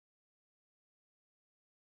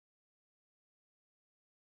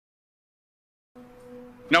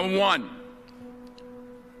Number one,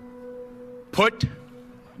 put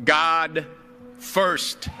God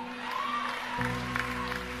first.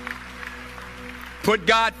 Put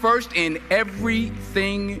God first in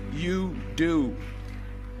everything you do.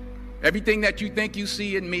 Everything that you think you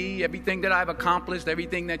see in me, everything that I've accomplished,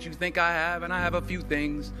 everything that you think I have, and I have a few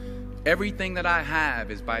things, everything that I have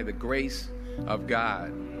is by the grace of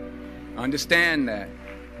God. Understand that.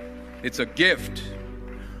 It's a gift.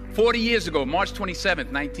 40 years ago, March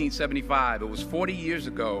 27th, 1975, it was 40 years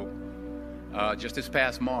ago, just this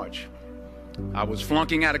past March, I was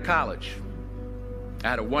flunking out of college. I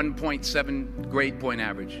had a 1.7 grade point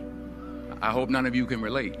average. I hope none of you can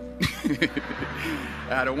relate.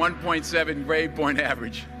 I had a 1.7 grade point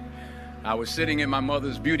average. I was sitting in my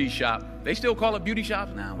mother's beauty shop. They still call it beauty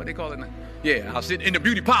shops now? What they call it now? Yeah, I was sitting in the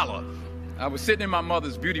beauty parlor. I was sitting in my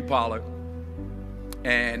mother's beauty parlor,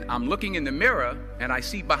 and I'm looking in the mirror, and I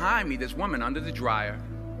see behind me this woman under the dryer.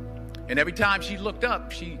 And every time she looked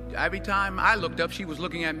up, every time I looked up, she was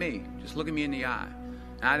looking at me, just looking me in the eye.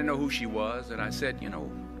 And I didn't know who she was, and I said,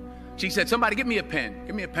 she said, somebody give me a pen,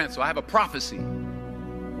 give me a pencil. I have a prophecy.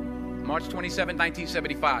 March 27,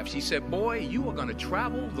 1975, she said, boy, you are going to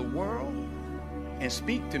travel the world and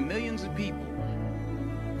speak to millions of people.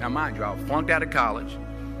 Now, mind you, I flunked out of college.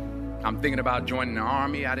 I'm thinking about joining the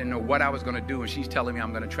army. I didn't know what I was going to do, and she's telling me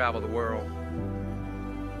I'm going to travel the world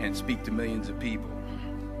and speak to millions of people.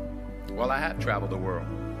 Well, I have traveled the world,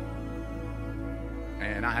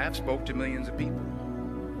 and I have spoke to millions of people.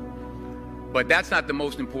 But that's not the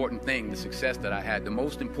most important thing, the success that I had. The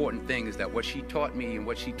most important thing is that what she taught me and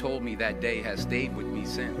what she told me that day has stayed with me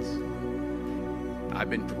since. I've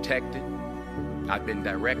been protected. I've been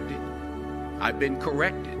directed. I've been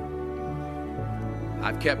corrected.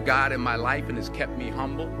 I've kept God in my life, and it's kept me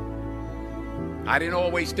humble. I didn't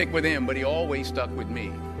always stick with him, but he always stuck with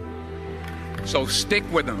me. So stick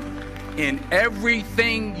with him in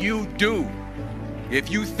everything you do.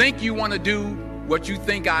 If you think you want to do what you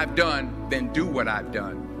think I've done, then do what I've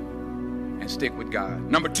done and stick with God.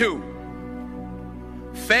 Number two,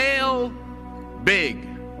 fail big.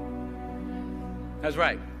 That's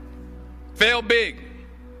right. Fail big.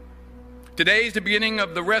 Today is the beginning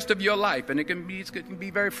of the rest of your life, and it can be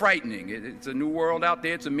very frightening. It's a new world out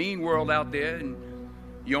there. It's a mean world out there, and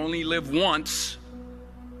you only live once.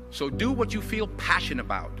 So do what you feel passionate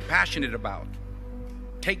about.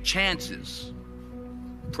 Take chances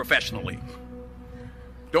professionally.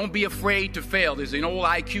 Don't be afraid to fail. There's an old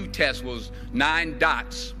IQ test, was 9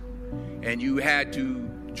 dots, and you had to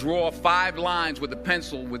draw 5 lines with a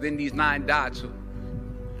pencil within these 9 dots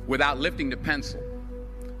without lifting the pencil.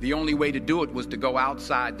 The only way to do it was to go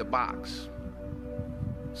outside the box.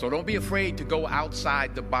 So don't be afraid to go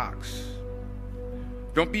outside the box.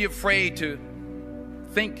 Don't be afraid to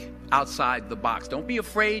think outside the box. Don't be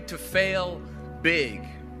afraid to fail big,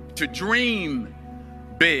 to dream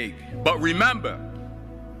big. But remember,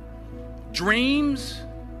 dreams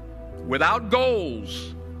without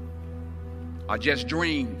goals are just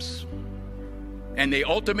dreams, and they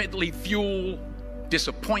ultimately fuel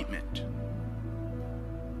disappointment.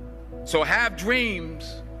 So have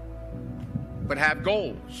dreams, but have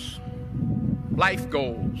goals. Life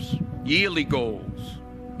goals, yearly goals,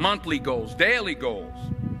 monthly goals, daily goals.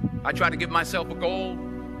 I try to give myself a goal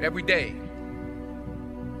every day.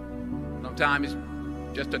 Sometimes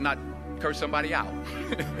it's just to not curse somebody out.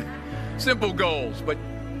 Simple goals, but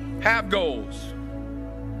have goals.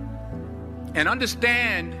 And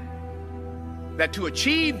understand that to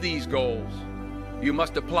achieve these goals, you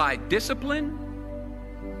must apply discipline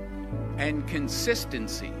and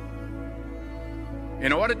consistency.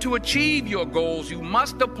 In order to achieve your goals, you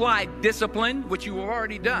must apply discipline, which you have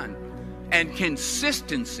already done, and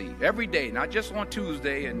consistency every day, not just on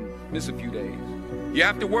Tuesday and miss a few days. You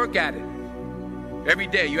have to work at it every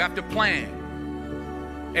day. You have to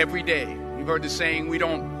plan every day. You've heard the saying, we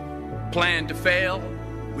don't plan to fail,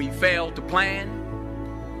 we fail to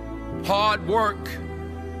plan. Hard work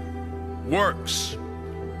works.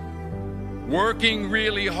 Working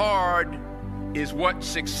really hard is what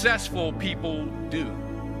successful people do.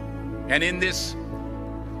 And in this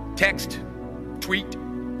text, tweet,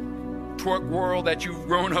 twerk world that you've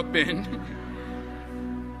grown up in,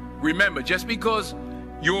 remember, just because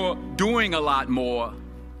you're doing a lot more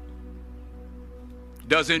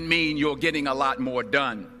doesn't mean you're getting a lot more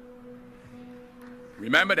done.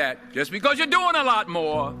 Remember that. Just because you're doing a lot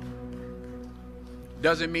more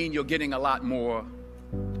doesn't mean you're getting a lot more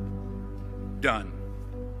done.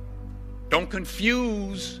 Don't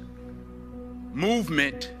confuse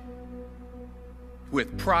movement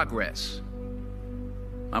with progress.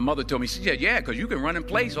 My mother told me, she said, yeah, because you can run in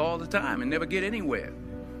place all the time and never get anywhere.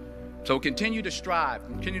 So continue to strive,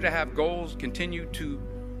 continue to have goals, continue to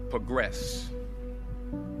progress.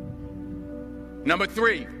 Number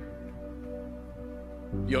 3,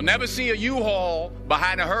 you'll never see a U-Haul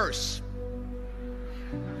behind a hearse.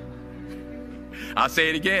 I'll say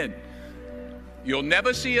it again. You'll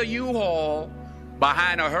never see a U-Haul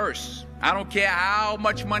behind a hearse. I don't care how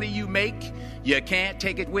much money you make, you can't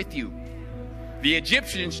take it with you. The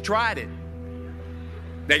Egyptians tried it.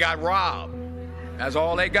 They got robbed. That's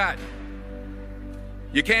all they got.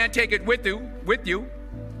 You can't take it with you.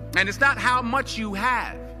 And it's not how much you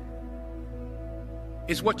have.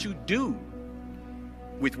 It's what you do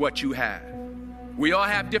with what you have. We all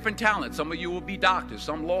have different talents. Some of you will be doctors,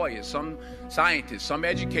 some lawyers, some scientists, some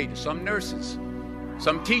educators, some nurses,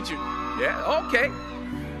 some teachers. Yeah, okay.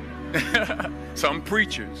 Some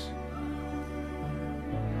preachers.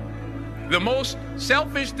 The most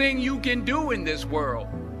selfish thing you can do in this world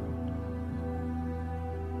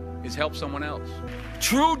is help someone else.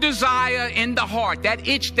 True desire in the heart, that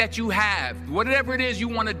itch that you have, whatever it is you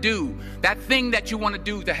want to do, that thing that you want to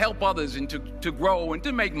do to help others and to grow and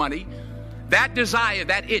to make money, that desire,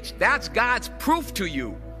 that itch, that's God's proof to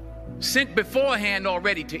you, sent beforehand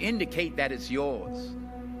already to indicate that it's yours.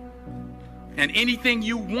 And anything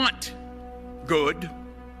you want good,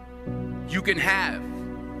 you can have.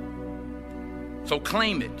 So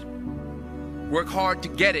claim it. Work hard to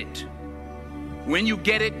get it. When you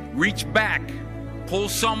get it, reach back. Pull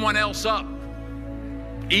someone else up.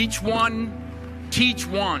 Each one, teach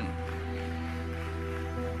one.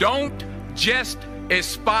 Don't just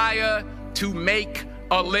aspire to make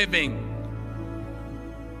a living.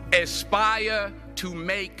 Aspire to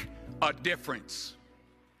make a difference.